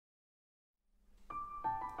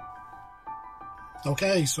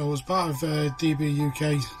Okay, so as part of DB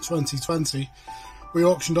UK 2020, we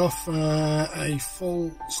auctioned off a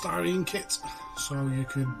full styrene kit, so you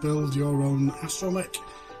could build your own astromech.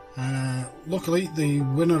 Luckily, the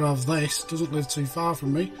winner of this doesn't live too far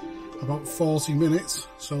from me, about 40 minutes.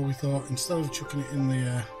 So we thought instead of chucking it in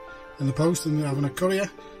the post and having a courier,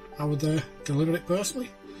 I would deliver it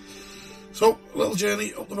personally. So a little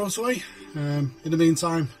journey up the motorway. In the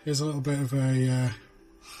meantime, here's a little bit of a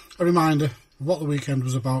reminder of what the weekend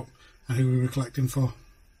was about and who we were collecting for.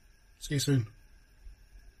 See you soon.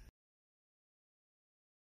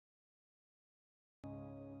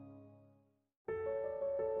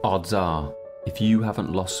 Odds are, if you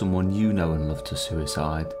haven't lost someone you know and love to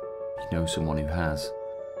suicide, you know someone who has.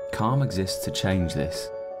 Calm exists to change this.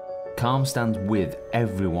 Calm stands with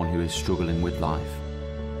everyone who is struggling with life.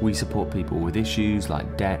 We support people with issues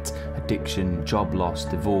like debt, addiction, job loss,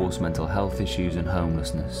 divorce, mental health issues and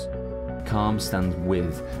homelessness. Calm stands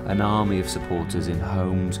with an army of supporters in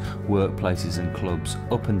homes, workplaces and clubs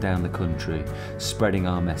up and down the country, spreading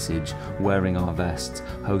our message, wearing our vests,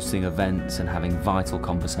 hosting events and having vital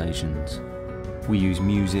conversations. We use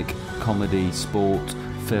music, comedy, sport,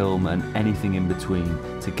 film and anything in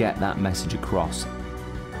between to get that message across.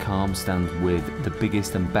 Calm stands with the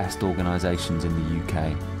biggest and best organisations in the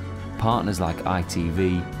UK. Partners like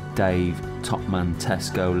ITV, Dave, Topman,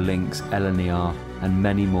 Tesco, Lynx, LNER and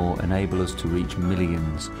many more enable us to reach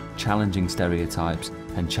millions, challenging stereotypes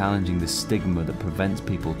and challenging the stigma that prevents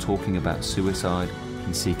people talking about suicide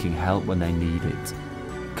and seeking help when they need it.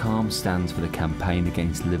 Calm stands for the campaign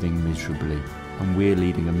against living miserably, and we're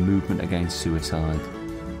leading a movement against suicide.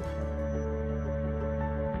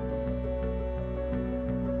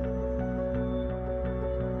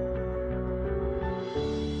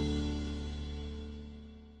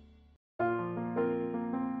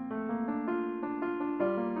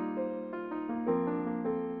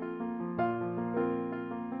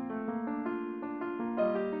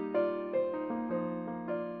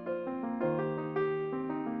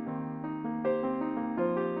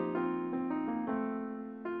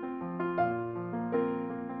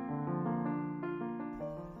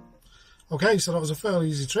 Okay, so that was a fairly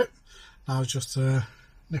easy trip. Now it's just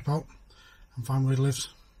nip out and find where he lives.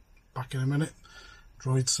 Back in a minute.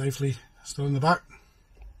 Droid safely still in the back.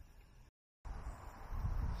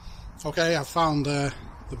 Okay, I've found the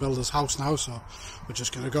builder's house now, so we're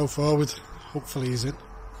just going to go forward. Hopefully he's in.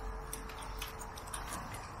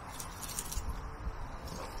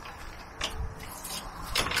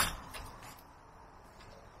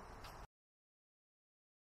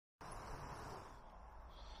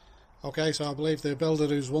 Okay, so I believe the builder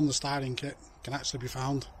who's won the Styrene kit can actually be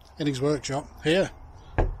found in his workshop here.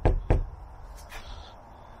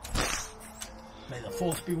 May the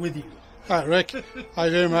force be with you. Right, Rick, how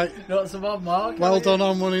you doing, mate? Not so bad, Mark. Well done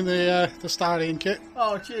on winning the Styrene kit.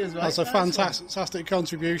 Oh, cheers, mate. That's a fantastic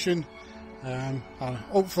contribution, and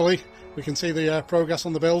hopefully we can see the progress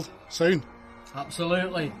on the build soon.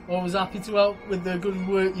 Absolutely. Always happy to help with the good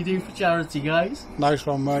work you do for charity, guys. Nice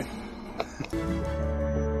one, mate.